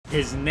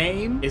His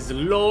name is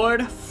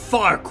Lord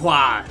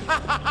Farquaad.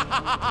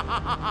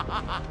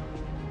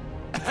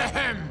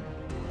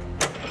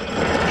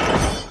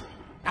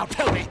 Now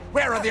tell me,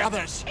 where are the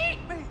others?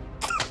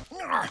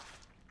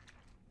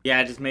 Yeah,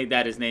 I just made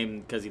that his name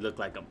because he looked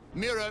like him.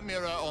 Mirror,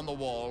 mirror on the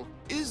wall,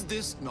 is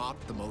this not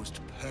the most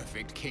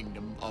perfect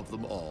kingdom of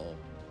them all?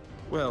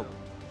 Well,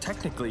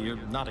 technically, you're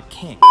not a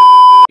king.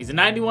 He's a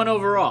 91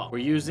 overall. We're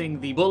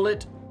using the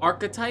bullet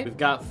archetype. We've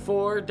got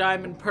 4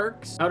 diamond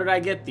perks. How did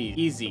I get these?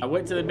 Easy. I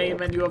went to the main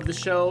menu of the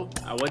show.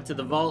 I went to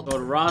the vault, go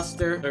to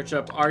roster, search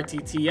up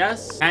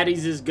RTTS.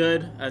 Hattie's is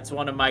good. That's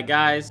one of my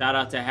guys. Shout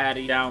out to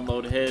Hattie.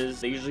 Download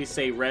his. They usually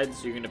say red,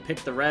 so you're gonna pick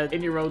the red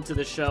in your road to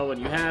the show,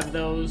 and you have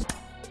those.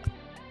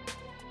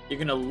 You're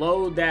gonna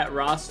load that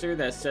roster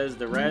that says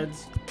the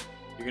reds.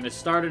 You're gonna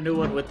start a new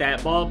one with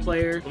that ball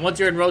player. And once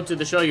you're in road to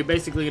the show, you're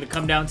basically gonna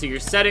come down to your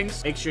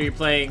settings. Make sure you're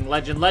playing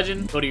Legend.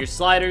 Go to your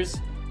sliders.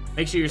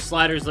 Make sure your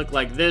sliders look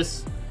like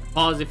this.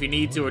 Pause if you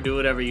need to, or do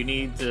whatever you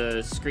need to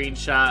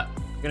screenshot.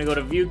 You're gonna go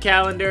to view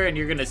calendar, and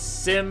you're gonna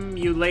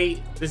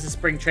simulate. This is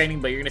spring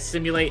training, but you're gonna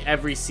simulate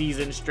every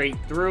season straight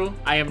through.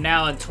 I am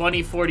now in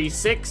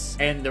 2046,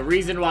 and the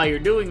reason why you're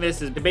doing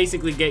this is to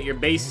basically get your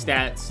base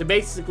stats.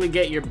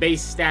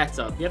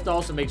 Up. You have to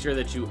also make sure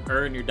that you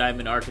earn your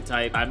diamond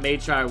archetype. I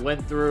made sure I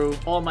went through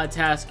all my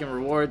tasks and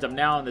rewards. I'm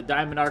now on the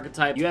diamond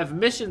archetype. You have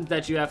missions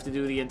that you have to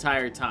do the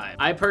entire time.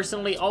 I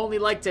personally only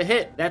like to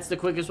hit. That's the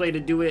quickest way to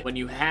do it. When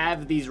you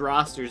have these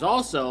rosters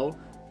also,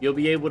 you'll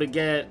be able to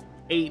get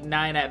 8,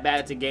 9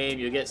 at-bats a game.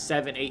 You'll get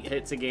 7, 8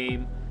 hits a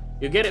game.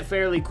 You'll get it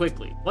fairly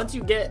quickly. Once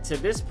you get to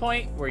this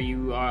point where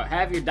you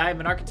have your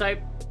diamond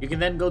archetype, you can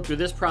then go through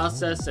this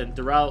process, and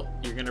throughout,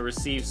 you're going to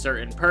receive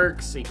certain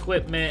perks,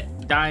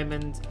 equipment,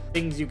 diamonds,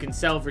 things you can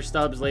sell for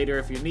stubs later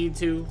if you need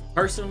to.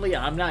 Personally,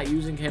 I'm not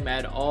using him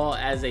at all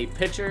as a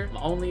pitcher. I'm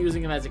only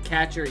using him as a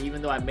catcher,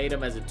 even though I made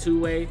him as a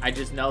 2-way. I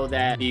just know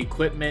that the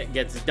equipment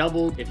gets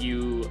doubled if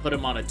you put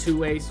him on a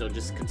 2-way, so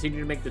just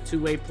continue to make the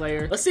 2-way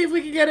player. Let's see if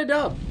we can get a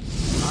dub.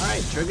 All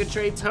right, Trigger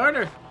Trey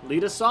Turner,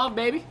 lead us off,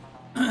 baby.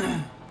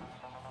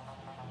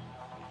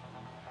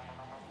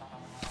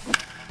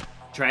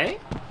 Trey?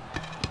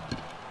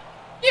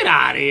 Get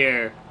out of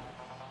here.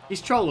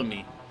 He's trolling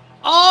me.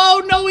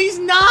 Oh, no, he's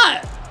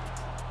not.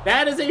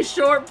 That is a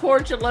short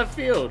porch in left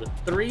field.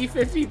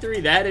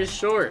 353. That is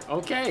short.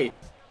 Okay.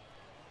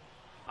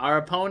 Our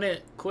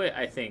opponent quit,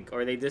 I think,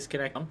 or they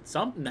disconnect.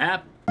 Something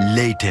happened.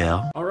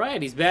 Later. All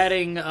right, he's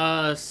batting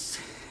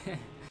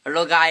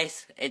Hello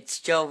guys, it's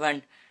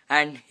Jovan,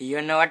 and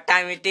you know what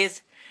time it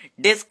is?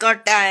 Disco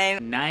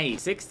time!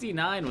 Nice.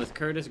 69 with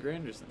Curtis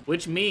Granderson,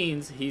 which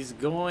means he's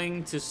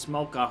going to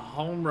smoke a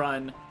home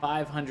run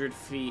 500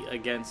 feet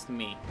against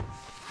me.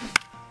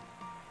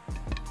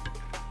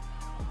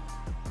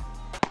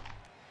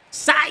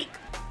 Psych!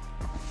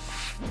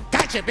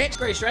 Gotcha, bitch!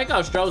 Great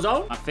strikeout,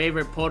 Strozo. My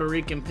favorite Puerto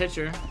Rican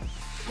pitcher.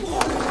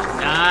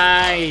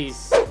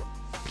 Nice.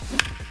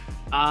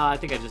 I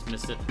think I just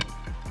missed it.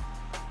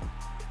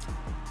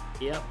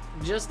 Yep,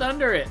 just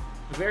under it.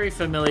 Very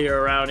familiar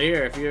around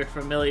here if you're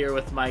familiar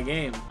with my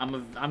game.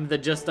 I'm the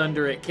just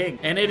under it king.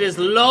 And it is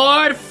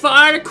Lord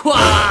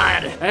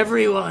Farquaad!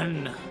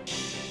 Everyone.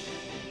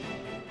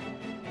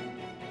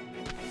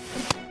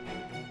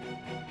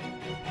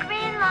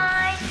 Green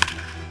light.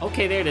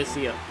 Okay, there it is.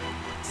 See ya.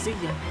 See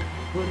ya.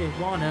 Wouldn't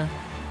wanna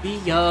be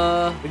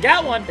ya. We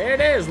got one. There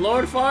it is.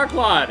 Lord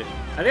Farquaad.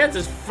 I think that's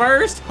his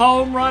first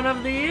home run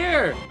of the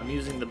year. I'm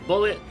using the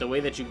bullet. The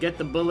way that you get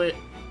the bullet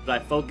by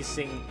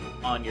focusing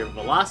on your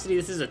velocity.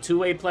 This is a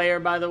 2-way player,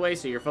 by the way,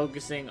 so you're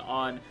focusing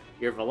on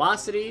your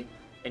velocity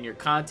and your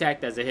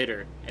contact as a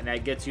hitter, and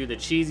that gets you the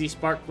cheesy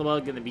spark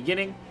plug in the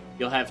beginning.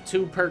 You'll have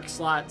 2 perk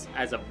slots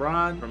as a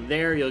bronze. From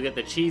there, you'll get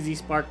the cheesy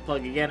spark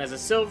plug again as a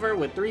silver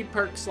with 3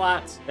 perk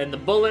slots, then the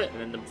bullet,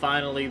 and then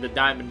finally the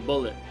diamond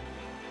bullet.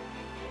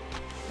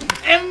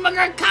 And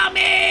we're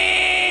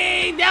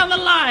coming down the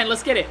line.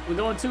 Let's get it. We're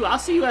going 2. I'll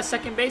see you at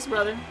second base,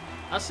 brother.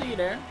 I'll see you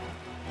there.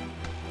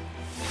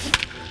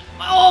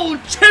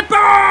 Oh,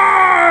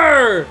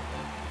 Chipper!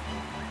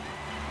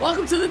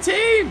 Welcome to the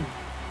team.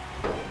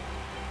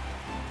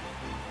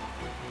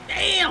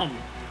 Damn.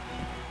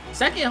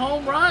 Second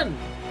home run.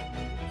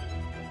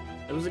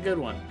 It was a good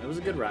one. It was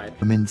a good ride.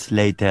 Minutes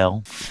later.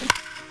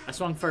 I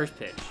swung first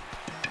pitch.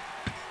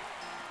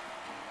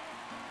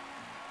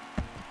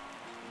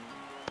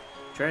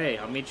 Trey,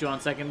 I'll meet you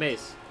on second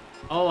base.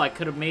 Oh, I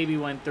could have maybe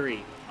went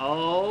 3.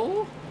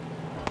 Oh.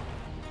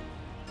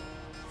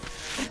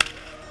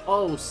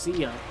 Oh,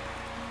 see ya.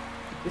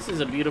 This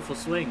is a beautiful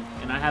swing,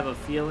 and I have a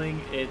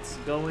feeling it's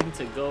going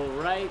to go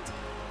right.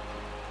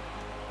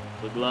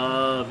 The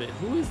glove.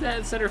 Who is that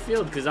in center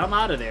field? Because I'm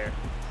out of there.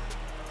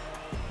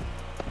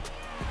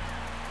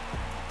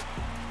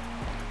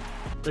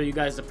 So you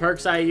guys, the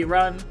perks I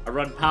run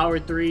Power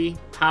 3,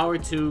 Power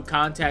 2,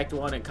 Contact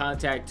 1, and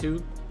Contact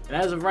 2.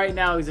 And as of right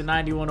now, he's a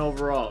 91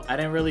 overall. I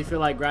didn't really feel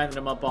like grinding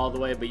him up all the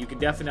way, but you can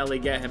definitely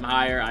get him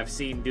higher. I've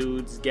seen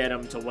dudes get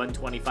him to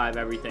 125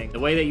 everything. The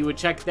way that you would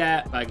check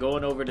that, by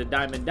going over to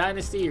Diamond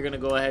Dynasty, you're going to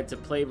go ahead to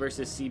play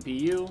versus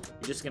CPU. You're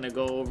just going to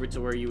go over to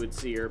where you would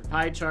see your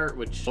pie chart,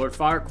 which Lord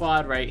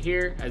Farquaad right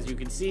here, as you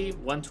can see,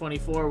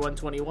 124,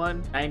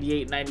 121,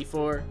 98,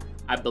 94.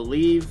 I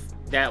believe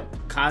that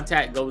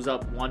contact goes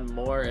up one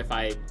more if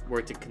I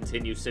were to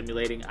continue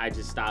simulating. I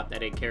just stopped. I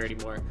didn't care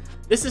anymore.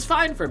 This is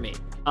fine for me.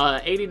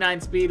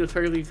 89 speed was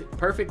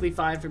perfectly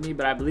fine for me,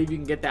 but I believe you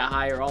can get that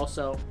higher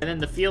also. And then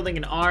the fielding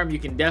and arm, you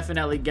can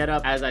definitely get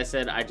up. As I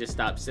said, I just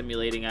stopped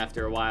simulating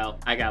after a while.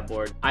 I got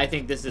bored. I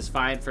think this is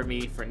fine for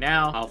me for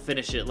now. I'll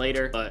finish it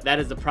later, but that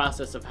is the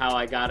process of how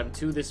I got him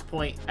to this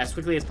point as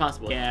quickly as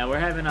possible. Yeah, we're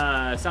having,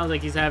 sounds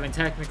like he's having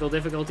technical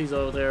difficulties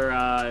over there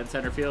in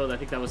center field. I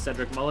think that was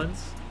Cedric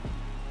Mullins.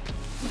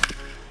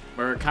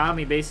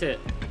 Murakami, base hit.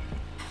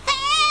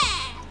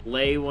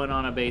 Lay one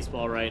on a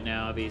baseball right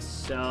now. I'd be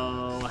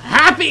so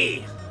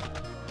happy.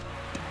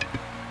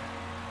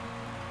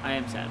 I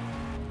am sad.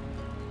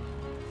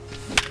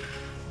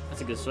 That's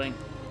a good swing.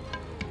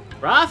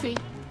 Rafi.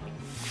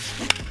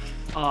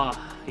 Oh,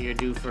 you're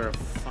due for a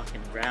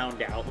fucking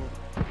round out.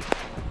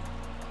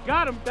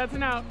 Got him. That's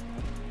an out.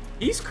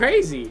 He's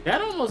crazy.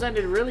 That almost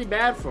ended really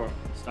bad for him.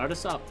 Start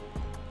us up.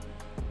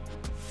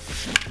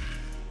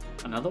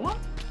 Another one?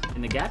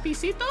 In the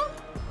gapicito?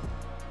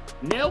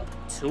 Nope.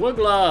 To a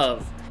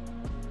glove.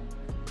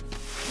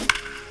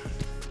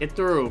 Get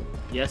through.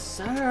 Yes,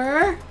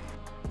 sir.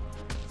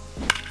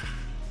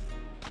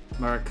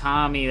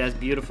 Murakami, that's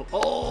beautiful.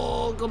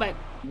 Oh, go back.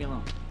 Leave me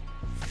alone.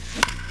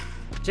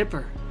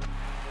 Chipper.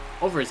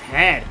 Over his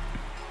head.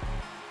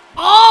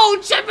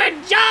 Oh, Chipper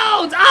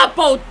Jones!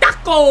 Apo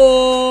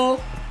Taco!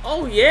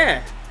 Oh,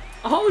 yeah.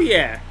 Oh,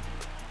 yeah.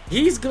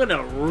 He's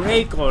gonna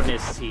rake on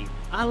this team.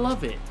 I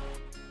love it.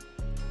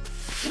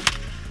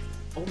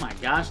 Oh my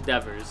gosh,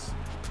 Devers.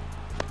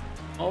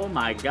 Oh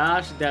my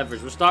gosh,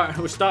 Devers. We're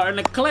starting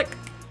to click.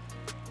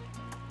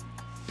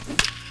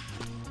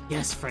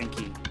 Yes,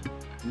 Frankie.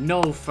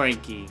 No,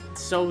 Frankie.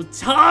 It's so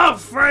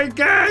tough,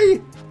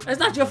 Frankie! That's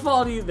not your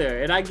fault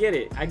either, and I get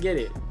it. I get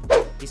it.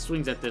 He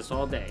swings at this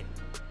all day.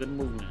 Good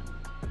movement.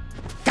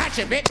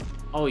 Gotcha, bitch!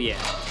 Oh yeah.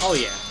 Oh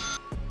yeah.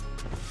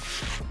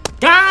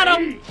 Got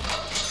him!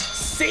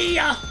 See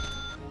ya!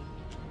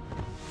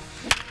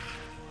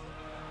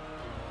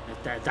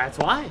 That's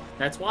why.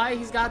 That's why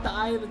he's got the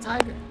eye of the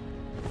tiger.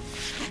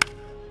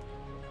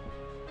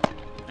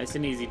 Nice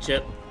and easy,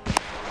 Chip.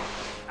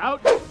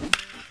 Out.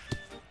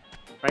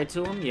 Right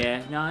to him?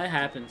 Yeah. No, it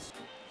happens.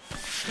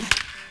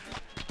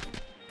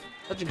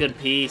 Such a good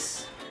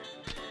piece.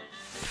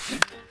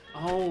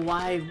 Oh,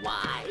 why,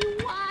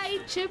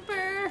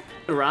 Chipper?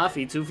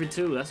 Rafi, 2 for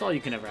 2. That's all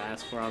you can ever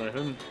ask for out of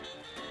him.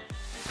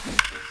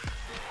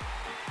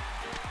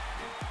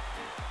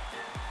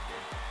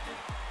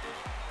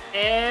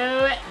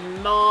 Oh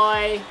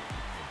my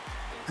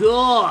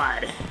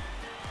God.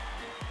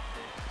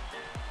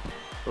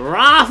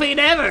 Rafi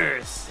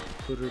Devers.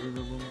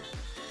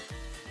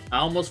 I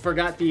almost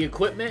forgot the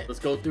equipment. Let's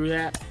go through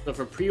that. So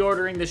for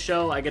pre-ordering the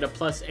show, I get a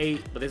 +8,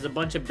 but there's a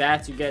bunch of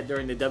bats you get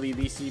during the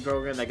WBC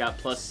program that got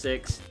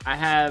 +6. I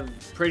have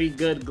pretty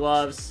good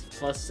gloves,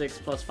 +6,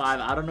 +5.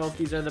 I don't know if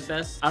these are the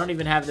best. I don't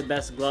even have the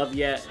best glove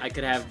yet. I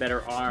could have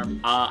better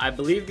arm. I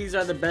believe these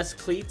are the best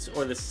cleats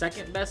or the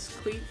second best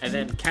cleat. And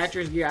then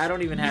catcher's gear, I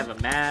don't even have a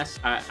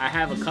mask. I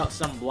have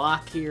some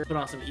block here. Put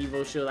on some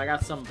Evo shield. I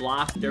got some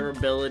block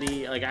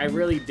durability. Like, I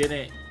really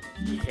didn't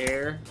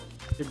care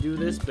to do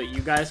this, but you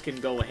guys can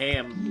go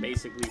ham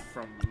basically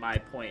from my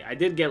point. I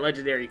did get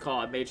legendary call.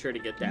 I made sure to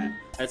get that.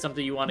 That's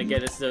something you want to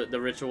get. It's the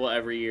ritual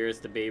every year. It's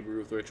the Babe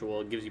Ruth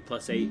ritual. It gives you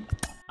 +8.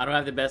 I don't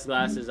have the best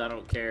glasses. I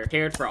don't care.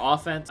 Cared for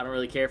offense. I don't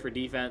really care for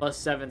defense.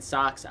 +7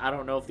 socks. I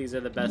don't know if these are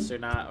the best or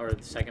not, or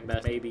the second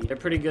best, maybe. They're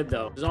pretty good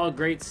though. It's all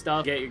great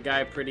stuff. Get your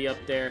guy pretty up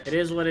there. It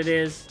is what it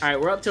is. All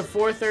right, we're up to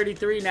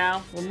 433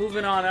 now. We're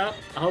moving on up.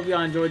 I hope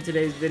y'all enjoyed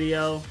today's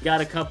video. Got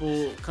a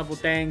couple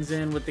things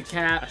in with the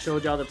cap. I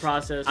showed y'all the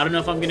process. I don't know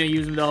if I'm gonna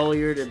use them the whole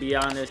year, to be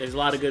honest. There's a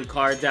lot of good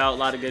cards out, a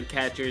lot of good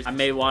catchers. I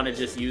may want to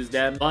just use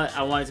them, but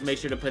I wanted to make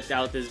sure to put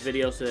out this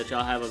video so that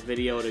y'all have a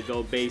video to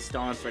go based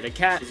on for the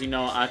cat. As you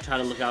know, I try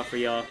to look out for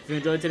y'all. If you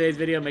enjoyed today's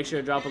video, make sure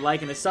to drop a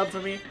like and a sub for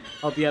me.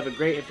 Hope you have a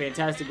great and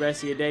fantastic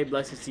rest of your day.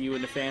 Blessings to you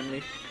and the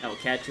family. I will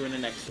catch you in the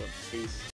next one. Peace.